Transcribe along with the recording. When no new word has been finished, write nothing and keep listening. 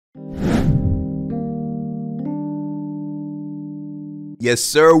Yes,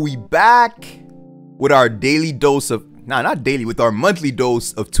 sir, we back with our daily dose of, not daily, with our monthly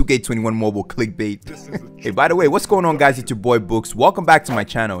dose of 2K21 mobile clickbait. Hey, by the way, what's going on, guys? It's your boy Books. Welcome back to my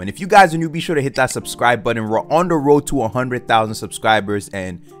channel. And if you guys are new, be sure to hit that subscribe button. We're on the road to 100,000 subscribers,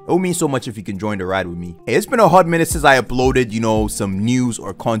 and it would mean so much if you can join the ride with me. Hey, it's been a hot minute since I uploaded, some news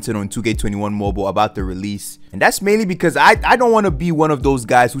or content on 2K21 mobile about the release. And that's mainly because I don't want to be one of those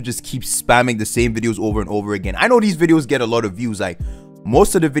guys who just keeps spamming the same videos over and over again. I know these videos get a lot of views, like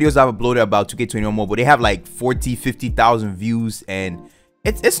most of the videos I've uploaded about 2K21 mobile, they have like 40-50,000 views, and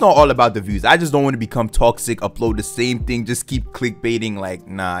it's not all about the views. I just don't want to become toxic, upload the same thing, just keep clickbaiting. Like,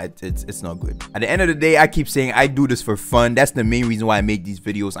 nah, it's not good. At the end of the day, I keep saying I do this for fun. That's the main reason why I make these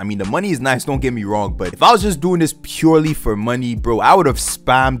videos. I mean, the money is nice, don't get me wrong, but if I was just doing this purely for money, bro, I would have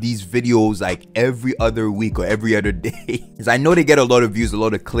spammed these videos like every other week or every other day. Because I know they get a lot of views, a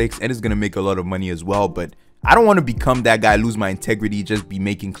lot of clicks, and it's gonna make a lot of money as well, but I don't want to become that guy, lose my integrity, just be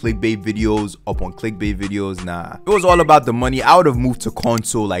making clickbait videos upon clickbait videos. Nah, if it was all about the money, I would have moved to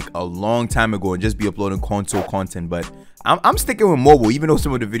console like a long time ago and just be uploading console content. But I'm sticking with mobile, even though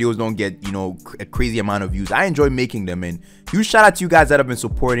some of the videos don't get, a crazy amount of views. I enjoy making them, and huge shout out to you guys that have been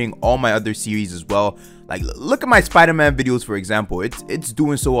supporting all my other series as well. Like, look at my Spider-Man videos, for example. It's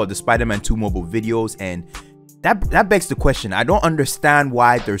doing so well, the Spider-Man 2 mobile videos, and that begs the question. I don't understand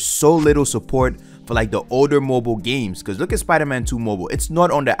why there's so little support for like the older mobile games, because look at Spider-Man 2 mobile. It's not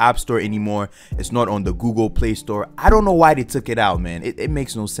on the App Store anymore. It's not on the Google Play Store. I don't know why they took it out, man. It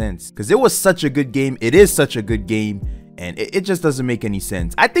makes no sense, because it was such a good game. It is such a good game, and it just doesn't make any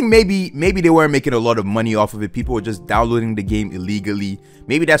sense. I think maybe they weren't making a lot of money off of it. People were just downloading the game illegally.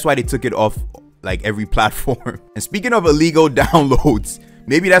 Maybe that's why they took it off like every platform. And speaking of illegal downloads,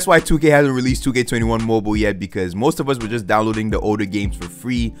 maybe that's why 2K hasn't released 2K21 mobile yet, because most of us were just downloading the older games for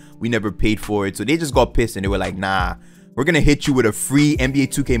free. We never paid for it, so they just got pissed and they were like, nah, we're gonna hit you with a free NBA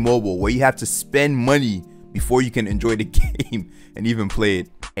 2K mobile where you have to spend money before you can enjoy the game and even play it.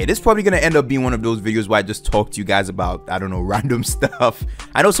 Hey, this is probably gonna end up being one of those videos where I just talk to you guys about, I don't know, random stuff.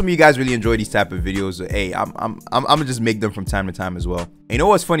 I know some of you guys really enjoy these type of videos, so hey, I'm gonna just make them from time to time as well. And you know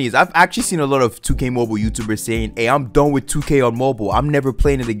what's funny is I've actually seen a lot of 2K mobile YouTubers saying, hey, I'm done with 2K on mobile, I'm never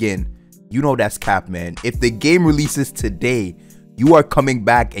playing it again. You know that's cap, man. If the game releases today, you are coming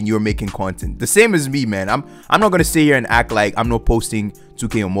back and you're making content. The same as me, man. I'm not gonna sit here and act like I'm not posting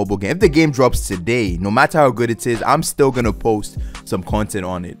 2K on mobile game. If the game drops today, no matter how good it is, I'm still gonna post some content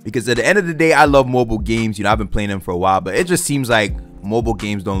on it, because at the end of the day, I love mobile games. I've been playing them for a while, but it just seems like mobile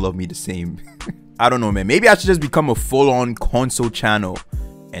games don't love me the same. I don't know, man. Maybe I should just become a full-on console channel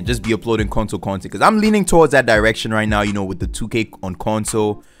and just be uploading console content, because I'm leaning towards that direction right now, with the 2K on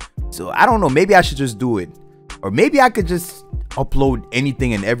console. So I don't know, maybe I should just do it. Or maybe I could just upload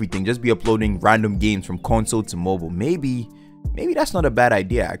anything and everything, just be uploading random games from console to mobile. Maybe that's not a bad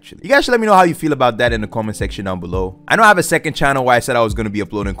idea, actually. You guys should let me know how you feel about that in the comment section down below. I know I have a second channel where I said I was going to be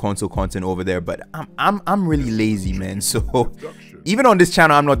uploading console content over there, but I'm really lazy, man. So even on this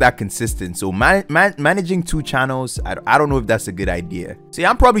channel, I'm not that consistent. So managing two channels, I don't know if that's a good idea. See,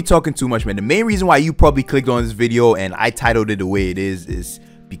 I'm probably talking too much, man. The main reason why you probably clicked on this video and I titled it the way it is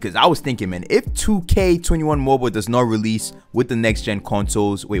because I was thinking, man, if 2K21 mobile does not release with the next gen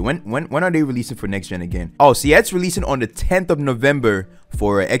consoles, wait, when are they releasing for next gen again? Oh, see, it's releasing on the 10th of November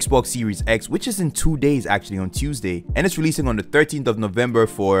for Xbox Series X, which is in 2 days, actually, on Tuesday, and it's releasing on the 13th of November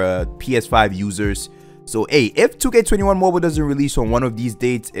for PS5 users. So hey, if 2K21 mobile doesn't release on one of these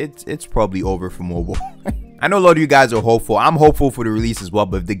dates, it's probably over for mobile. I know a lot of you guys are hopeful. I'm hopeful for the release as well,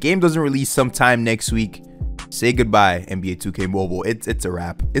 but if the game doesn't release sometime next week, say goodbye, NBA 2K mobile. It's a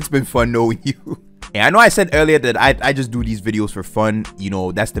wrap. It's been fun knowing you. And I know I said earlier that I just do these videos for fun,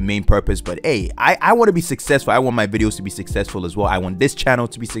 that's the main purpose, but hey, I want to be successful. I want my videos to be successful as well. I want this channel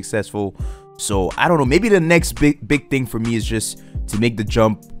to be successful. So I don't know, maybe the next big thing for me is just to make the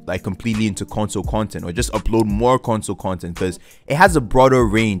jump like completely into console content, or just upload more console content, because it has a broader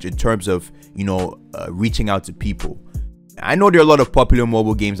range in terms of reaching out to people. I know there are a lot of popular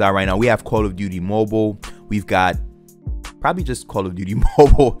mobile games out right now. We have Call of Duty Mobile. We've got probably just Call of Duty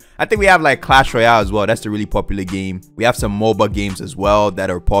Mobile. I think we have like Clash Royale as well. That's a really popular game. We have some MOBA games as well that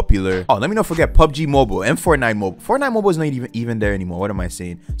are popular. Oh, let me not forget PUBG Mobile and Fortnite Mobile. Fortnite Mobile is not even there anymore. What am I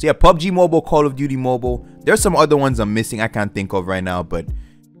saying? So yeah, PUBG Mobile, Call of Duty Mobile. There's some other ones I'm missing I can't think of right now, but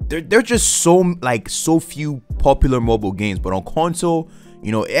they're just so few popular mobile games. But on console,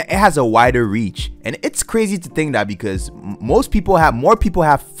 it has a wider reach, and it's crazy to think that, because more people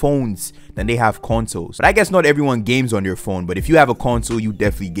have phones than they have consoles. But I guess not everyone games on their phone, but if you have a console, you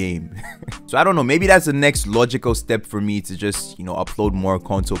definitely game. So I don't know, maybe that's the next logical step for me, to just upload more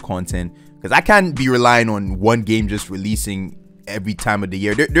console content, because I can't be relying on one game just releasing every time of the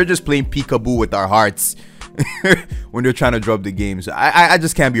year. They're just playing peekaboo with our hearts when they're trying to drop the games. So I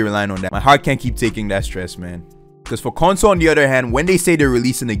just can't be relying on that. My heart can't keep taking that stress, man. Because for console, on the other hand, when they say they're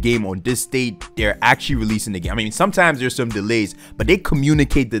releasing a game on this date, they're actually releasing the game. I mean, sometimes there's some delays, but they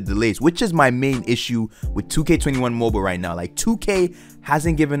communicate the delays, which is my main issue with 2K21 Mobile right now. Like, 2K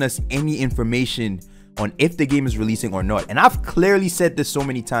hasn't given us any information on if the game is releasing or not. And I've clearly said this so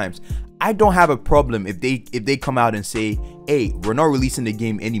many times. I don't have a problem if they come out and say, hey, we're not releasing the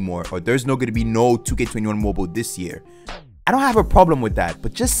game anymore, or there's not going to be no 2K21 Mobile this year. I don't have a problem with that,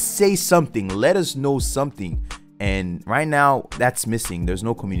 but just say something. Let us know something. And right now, that's missing. There's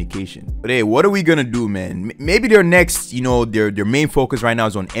no communication. But hey, what are we gonna do, man? Maybe their next, you know, their main focus right now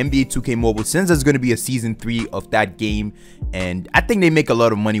is on NBA 2K Mobile, since there's gonna be a season 3 of that game. And I think they make a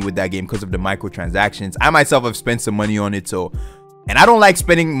lot of money with that game because of the microtransactions. I myself have spent some money on it, so, and I don't like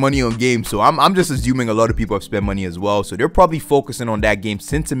spending money on games, so I'm just assuming a lot of people have spent money as well. So they're probably focusing on that game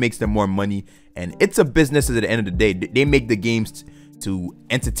since it makes them more money. And it's a business at the end of the day. They make the games to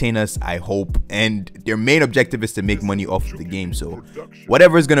entertain us, I hope, and their main objective is to make money off of the game. So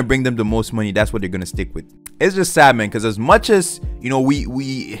whatever is going to bring them the most money, that's what they're going to stick with. It's just sad, man, because as much as, you know,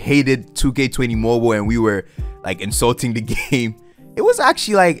 we hated 2K20 Mobile and we were like insulting the game, it was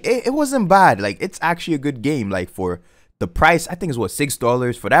actually like it wasn't bad. Like, it's actually a good game. Like, for the price, I think it's what,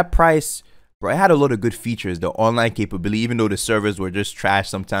 $6 for that price, bro. It had a lot of good features. The online capability, even though the servers were just trash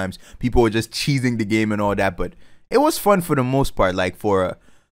sometimes, people were just cheesing the game and all that, but it was fun for the most part. Like, for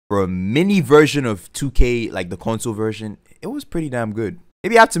a mini version of 2K, like the console version, it was pretty damn good.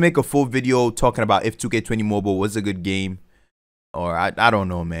 Maybe I have to make a full video talking about if 2K20 Mobile was a good game, or I don't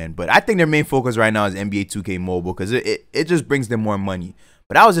know, man. But I think their main focus right now is NBA 2K Mobile, because it just brings them more money.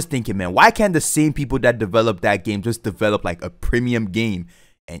 But I was just thinking, man, why can't the same people that developed that game just develop like a premium game?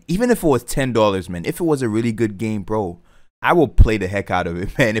 And even if it was $10, man, if it was a really good game, bro, I will play the heck out of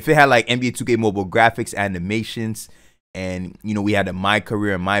it, man. If it had like NBA 2K Mobile graphics, animations, and, you know, we had a My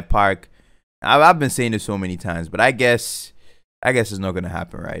Career and My Park. I've been saying this so many times, but I guess it's not gonna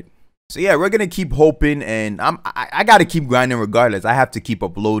happen, right? So yeah, we're gonna keep hoping, and I gotta keep grinding regardless. I have to keep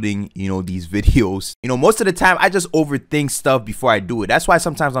uploading, you know, these videos. You know, most of the time I just overthink stuff before I do it. That's why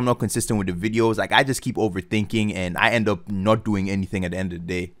sometimes I'm not consistent with the videos. Like, I just keep overthinking and I end up not doing anything at the end of the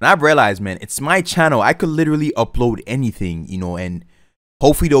day. And I've realized, man, it's my channel. I could literally upload anything, you know, and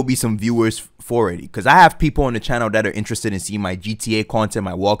hopefully there'll be some viewers for it, because I have people on the channel that are interested in seeing my GTA content,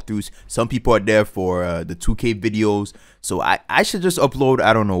 my walkthroughs. Some people are there for the 2K videos. So I should just upload,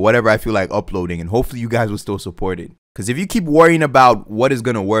 I don't know, whatever I feel like uploading, and hopefully you guys will still support it. Because if you keep worrying about what is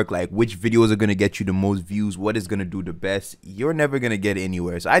going to work, like which videos are going to get you the most views, what is going to do the best, you're never going to get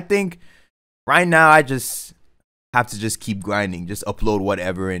anywhere. So I think right now I just have to just keep grinding, just upload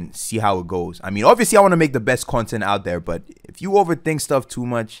whatever and see how it goes. I mean, obviously I want to make the best content out there, but if you overthink stuff too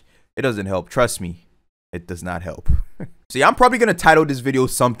much, it doesn't help. Trust me, it does not help. So yeah, I'm probably going to title this video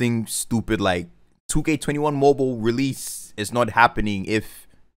something stupid like 2K21 Mobile release is not happening if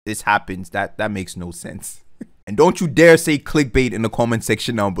this happens. That makes no sense. And don't you dare say clickbait in the comment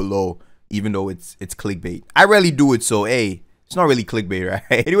section down below, even though it's clickbait. I rarely do it, so hey, it's not really clickbait,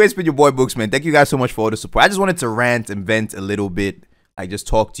 right? Anyways, it's been your boy Books, man. Thank you guys so much for all the support. I just wanted to rant and vent a little bit. I just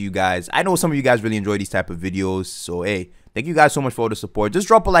talk to you guys. I know some of you guys really enjoy these type of videos, so hey, thank you guys so much for all the support. Just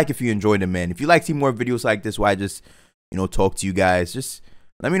drop a like if you enjoyed them, man. If you like seeing more videos like this where I just, you know, talk to you guys, just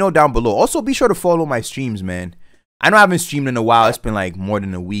let me know down below. Also, be sure to follow my streams, man. I know I haven't streamed in a while. It's been like more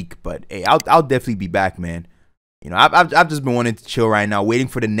than a week, but hey, I'll definitely be back, man. You know, I've just been wanting to chill right now, waiting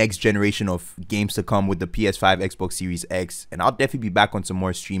for the next generation of games to come with the PS5, Xbox Series X, and I'll definitely be back on some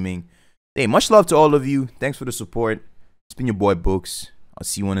more streaming. Hey, much love to all of you. Thanks for the support. It's been your boy Books. I'll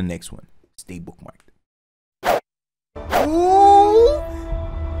see you on the next one. Stay bookmarked. Ooh,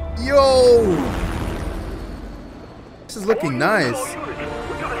 yo, this is looking nice.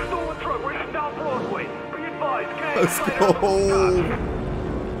 Let's go.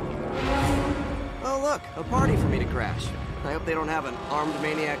 Oh, look, a party for me to crash. I hope they don't have an armed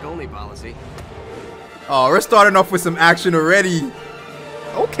maniac only policy. Oh, we're starting off with some action already.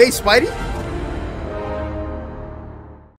 Okay, Spidey.